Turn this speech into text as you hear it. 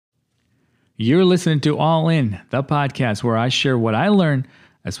You're listening to All In, the podcast where I share what I learn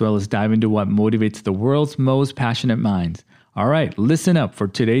as well as dive into what motivates the world's most passionate minds. All right, listen up for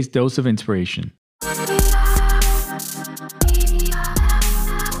today's dose of inspiration.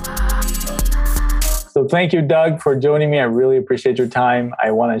 So thank you, Doug, for joining me. I really appreciate your time.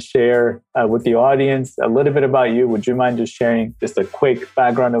 I want to share with the audience a little bit about you. Would you mind just sharing just a quick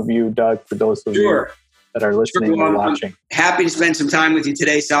background of you, Doug, for those of you that are listening and watching? I'm happy to spend some time with you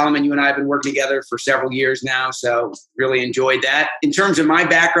today, Solomon. You and I have been working together for several years now, so really enjoyed that. In terms of my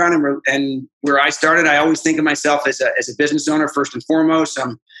background and where I started, I always think of myself as a business owner first and foremost.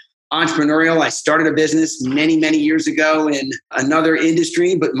 I'm entrepreneurial. I started a business many, many years ago in another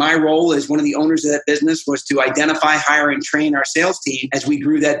industry, but my role as one of the owners of that business was to identify, hire, and train our sales team as we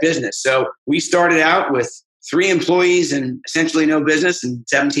grew that business. So we started out with 3 employees and essentially no business. And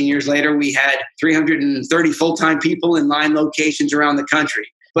 17 years later, we had 330 full-time people in 9 locations around the country.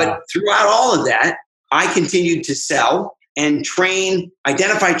 But throughout all of that, I continued to sell and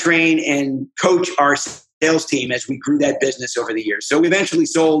identify, train, and coach our sales team as we grew that business over the years. So we eventually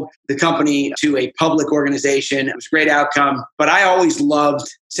sold the company to a public organization. It was a great outcome, but I always loved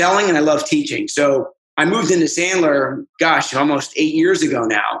selling and I loved teaching. So I moved into Sandler, almost 8 years ago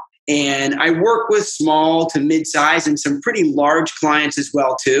now. And I work with small to mid-size and some pretty large clients as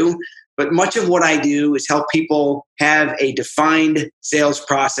well too. But much of what I do is help people have a defined sales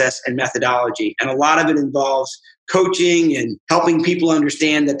process and methodology. And a lot of it involves coaching and helping people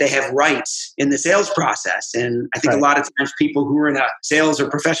understand that they have rights in the sales process. And I think a lot of times people who are in a sales or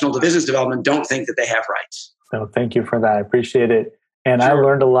professional business development don't think that they have rights. So thank you for that. I appreciate it. And I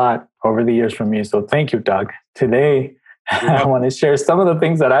learned a lot over the years from you. So thank you, Doug. Today, I want to share some of the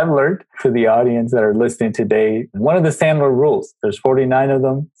things that I've learned to the audience that are listening today. One of the Sandler rules, there's 49 of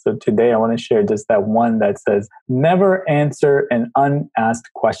them. So today I want to share just that one that says, never answer an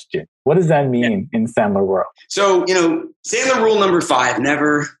unasked question. What does that mean in Sandler world? So, Sandler rule number 5,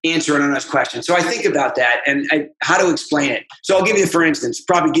 never answer an unasked question. So I think about that and how to explain it. So I'll give you, for instance,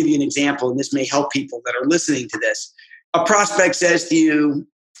 probably give you an example, and this may help people that are listening to this. A prospect says to you,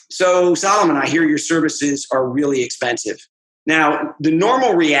 "So Solomon, I hear your services are really expensive." Now, the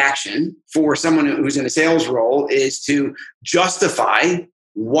normal reaction for someone who's in a sales role is to justify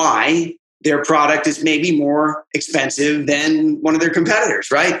why their product is maybe more expensive than one of their competitors,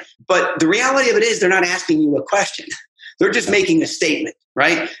 right? But the reality of it is they're not asking you a question. They're just making a statement,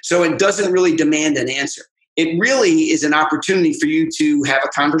 right? So it doesn't really demand an answer. It really is an opportunity for you to have a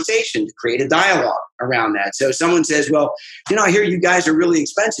conversation, to create a dialogue around that. So someone says, "Well, I hear you guys are really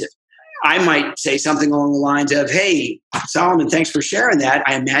expensive." I might say something along the lines of, "Hey, Solomon, thanks for sharing that.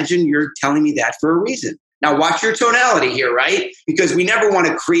 I imagine you're telling me that for a reason." Now, watch your tonality here, right? Because we never want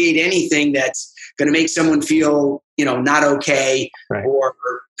to create anything that's going to make someone feel, not okay or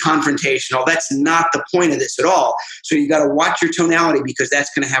confrontational. That's not the point of this at all. So you got to watch your tonality because that's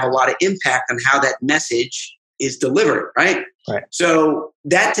going to have a lot of impact on how that message is delivered, right? So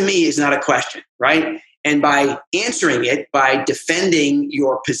that to me is not a question, right? And by answering it, by defending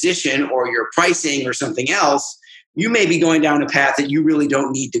your position or your pricing or something else, you may be going down a path that you really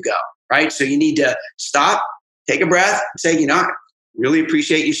don't need to go, right? So you need to stop, take a breath, say, I really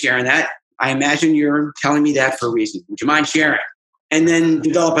appreciate you sharing that. I imagine you're telling me that for a reason. Would you mind sharing? And then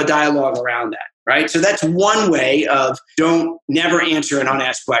develop a dialogue around that, right? So that's one way of never answer an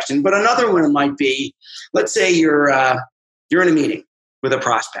unasked question. But another one might be, let's say you're in a meeting with a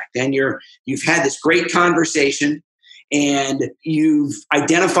prospect and you've had this great conversation and you've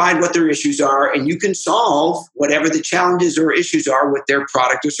identified what their issues are and you can solve whatever the challenges or issues are with their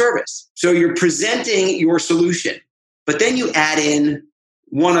product or service. So you're presenting your solution, but then you add in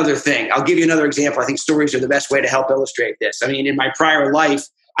one other thing. I'll give you another example. I think stories are the best way to help illustrate this. I mean, in my prior life,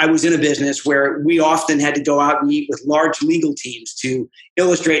 I was in a business where we often had to go out and meet with large legal teams to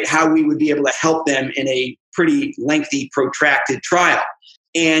illustrate how we would be able to help them in a pretty lengthy, protracted trial.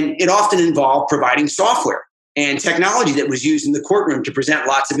 And it often involved providing software and technology that was used in the courtroom to present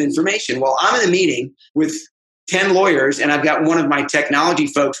lots of information. Well, I'm in a meeting with 10 lawyers and I've got one of my technology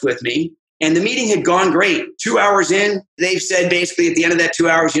folks with me. And the meeting had gone great. 2 hours in, they've said basically at the end of that 2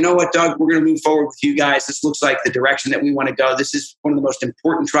 hours, "You know what, Doug, we're going to move forward with you guys. This looks like the direction that we want to go. This is one of the most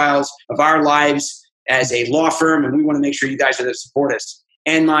important trials of our lives as a law firm, and we want to make sure you guys are there to support us."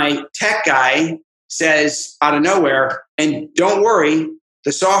 And my tech guy says out of nowhere, "And don't worry,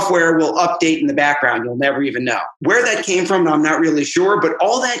 the software will update in the background. You'll never even know." Where that came from, I'm not really sure, but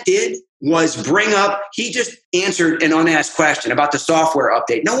all that did was he just answered an unasked question about the software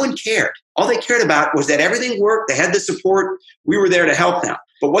update. No one cared. All they cared about was that everything worked. They had the support. We were there to help them.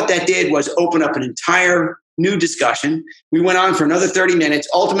 But what that did was open up an entire new discussion. We went on for another 30 minutes.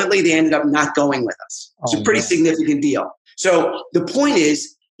 Ultimately, they ended up not going with us. It's a pretty significant deal. So the point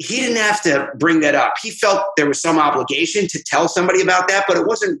is, he didn't have to bring that up. He felt there was some obligation to tell somebody about that, but it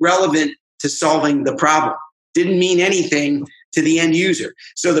wasn't relevant to solving the problem. Didn't mean anything to the end user.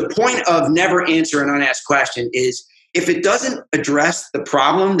 So the point of never answer an unasked question is, if it doesn't address the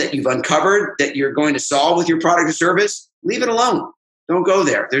problem that you've uncovered that you're going to solve with your product or service, leave it alone. Don't go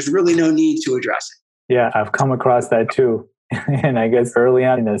there. There's really no need to address it. Yeah, I've come across that too. And I guess early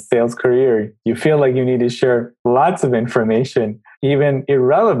on in a sales career, you feel like you need to share lots of information, even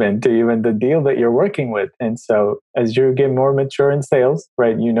irrelevant to even the deal that you're working with. And so as you get more mature in sales,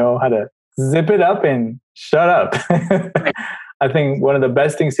 right, you know how to zip it up and shut up. I think one of the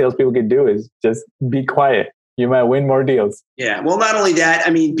best things salespeople can do is just be quiet. You might win more deals. Yeah. Well, not only that,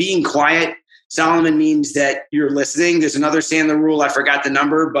 I mean, being quiet, Solomon, means that you're listening. There's another Sandler rule. I forgot the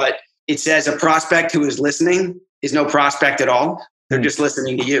number, but it says a prospect who is listening is no prospect at all. They're just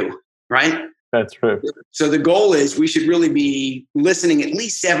listening to you, right? That's true. So the goal is we should really be listening at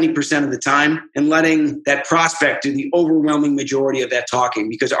least 70% of the time and letting that prospect do the overwhelming majority of that talking,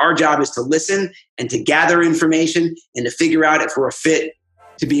 because our job is to listen and to gather information and to figure out if we're a fit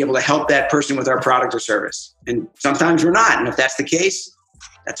to be able to help that person with our product or service. And sometimes we're not. And if that's the case,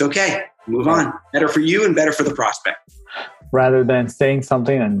 that's okay. Move on. Better for you and better for the prospect. Rather than saying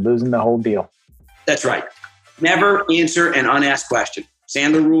something and losing the whole deal. That's right. Never answer an unasked question.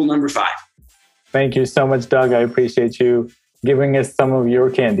 Sandler rule number 5. Thank you so much, Doug. I appreciate you giving us some of your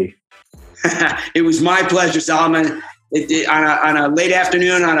candy. It was my pleasure, Solomon. On a late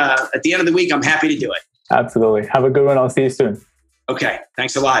afternoon, at the end of the week, I'm happy to do it. Absolutely. Have a good one. I'll see you soon. Okay.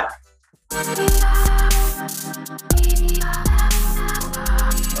 Thanks a lot.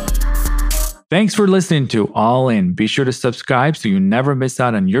 Thanks for listening to All In. Be sure to subscribe so you never miss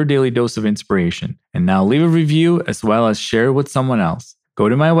out on your daily dose of inspiration. And now leave a review as well as share it with someone else. Go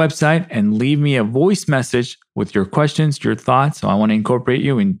to my website and leave me a voice message with your questions, your thoughts. So I want to incorporate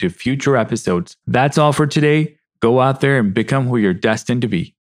you into future episodes. That's all for today. Go out there and become who you're destined to be.